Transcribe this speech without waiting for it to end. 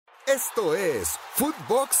Esto es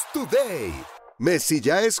Footbox Today. Messi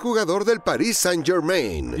ya es jugador del Paris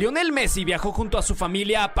Saint-Germain. Lionel Messi viajó junto a su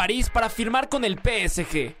familia a París para firmar con el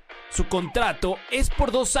PSG. Su contrato es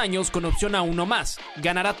por 2 años con opción a uno más.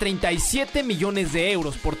 Ganará 37 millones de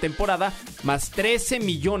euros por temporada, más 13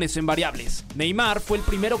 millones en variables. Neymar fue el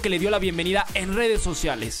primero que le dio la bienvenida en redes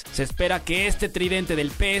sociales. Se espera que este tridente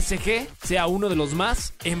del PSG sea uno de los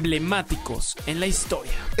más emblemáticos en la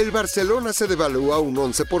historia. El Barcelona se devalúa un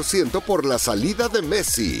 11% por la salida de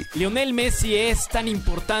Messi. Lionel Messi es tan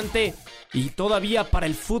importante y todavía para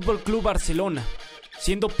el Fútbol Club Barcelona,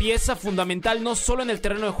 siendo pieza fundamental no solo en el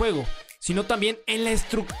terreno de juego, sino también en la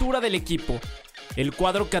estructura del equipo. El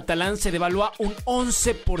cuadro catalán se devalúa un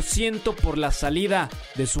 11% por la salida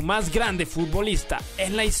de su más grande futbolista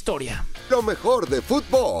en la historia. Lo mejor de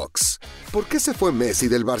Footbox. ¿Por qué se fue Messi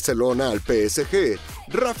del Barcelona al PSG?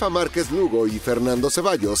 Rafa Márquez Lugo y Fernando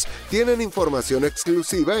Ceballos tienen información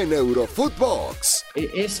exclusiva en Eurofootbox.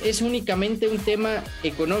 Es únicamente un tema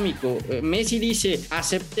económico. Messi dice,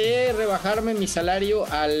 acepté rebajarme mi salario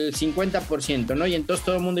al 50%, ¿no? Y entonces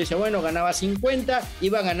todo el mundo dice, bueno, ganaba 50,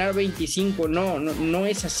 iba a ganar 25. No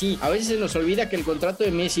es así. A veces se nos olvida que el contrato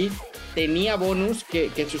de Messi tenía bonus,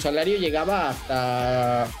 que su salario llegaba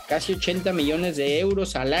hasta casi 80 millones de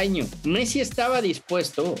euros al año. Messi estaba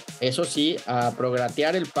dispuesto, eso sí, a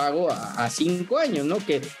prorratear el pago a 5 años, ¿no?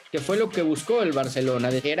 Que fue lo que buscó el Barcelona.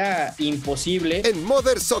 Era imposible. En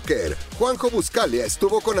Modern Soccer, Juanjo Buscalia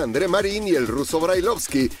estuvo con André Marín y el ruso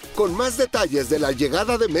Brailovsky con más detalles de la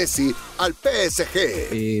llegada de Messi al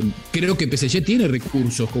PSG. Creo que PSG tiene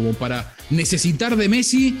recursos como para necesitar de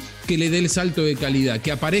Messi que le dé el salto de calidad,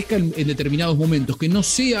 que aparezca en determinados momentos, que no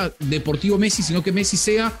sea Deportivo Messi, sino que Messi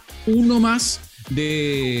sea uno más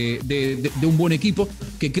de un buen equipo,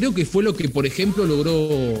 que creo que fue lo que, por ejemplo,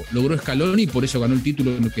 logró Scaloni y por eso ganó el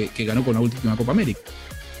título que ganó con la última Copa América.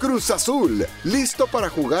 Cruz Azul, listo para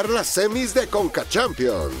jugar las semis de Conca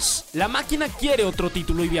Champions. La máquina quiere otro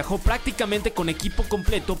título y viajó prácticamente con equipo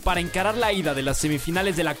completo para encarar la ida de las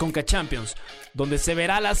semifinales de la Conca Champions, donde se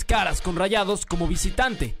verá las caras con Rayados como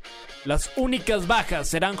visitante. Las únicas bajas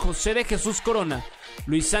serán José de Jesús Corona,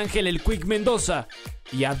 Luis Ángel El Quick Mendoza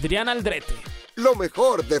y Adrián Aldrete. Lo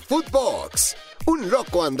mejor de Footbox. Un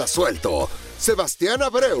loco anda suelto. Sebastián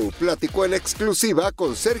Abreu platicó en exclusiva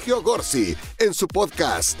con Sergio Gorsi en su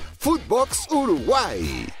podcast Footbox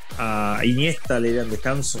Uruguay. A Iniesta le dieron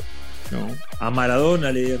descanso, ¿no? A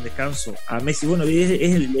Maradona le dieron descanso. A Messi, bueno, es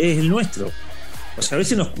el nuestro. O sea, a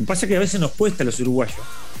veces nos cuesta a los uruguayos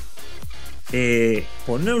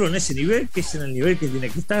ponerlo en ese nivel, que es en el nivel que tiene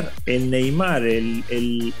que estar. El Neymar,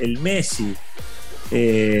 el Messi,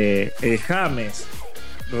 el James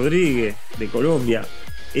Rodríguez de Colombia,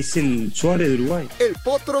 es el Suárez de Uruguay. El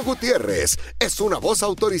Potro Gutiérrez es una voz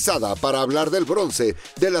autorizada para hablar del bronce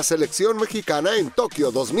de la selección mexicana en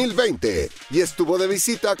Tokio 2020 y estuvo de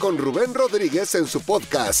visita con Rubén Rodríguez en su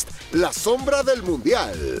podcast La Sombra del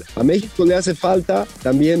Mundial. A México le hace falta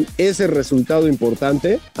también ese resultado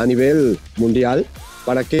importante a nivel mundial.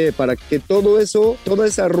 ¿Para qué? Para que todo eso, toda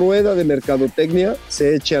esa rueda de mercadotecnia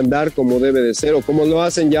se eche a andar como debe de ser, o como lo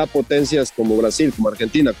hacen ya potencias como Brasil, como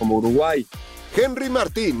Argentina, como Uruguay. Henry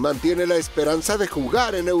Martín mantiene la esperanza de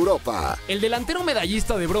jugar en Europa. El delantero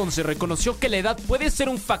medallista de bronce reconoció que la edad puede ser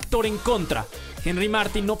un factor en contra. Henry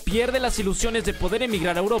Martín no pierde las ilusiones de poder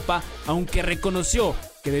emigrar a Europa, aunque reconoció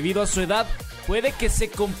que debido a su edad puede que se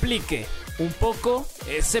complique un poco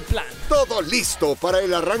ese plan. Todo listo para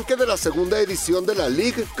el arranque de la segunda edición de la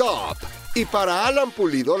League Cup. Y para Alan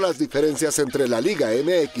Pulido, las diferencias entre la Liga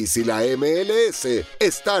MX y la MLS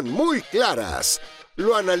están muy claras.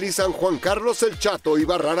 Lo analizan Juan Carlos El Chato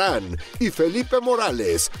Ibarrarán y Felipe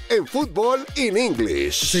Morales en Fútbol in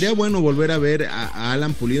English. Sería bueno volver a ver a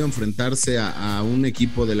Alan Pulido enfrentarse a un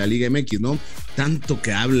equipo de la Liga MX, ¿no? Tanto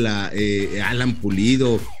que habla Alan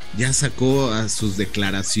Pulido, ya sacó a sus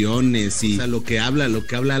declaraciones y lo que habla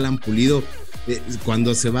Alan Pulido.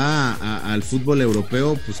 Cuando se va al fútbol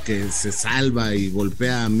europeo, pues que se salva y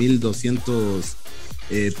golpea a 1200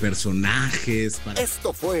 personajes.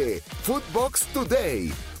 Esto fue Footbox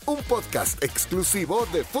Today, un podcast exclusivo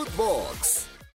de Footbox.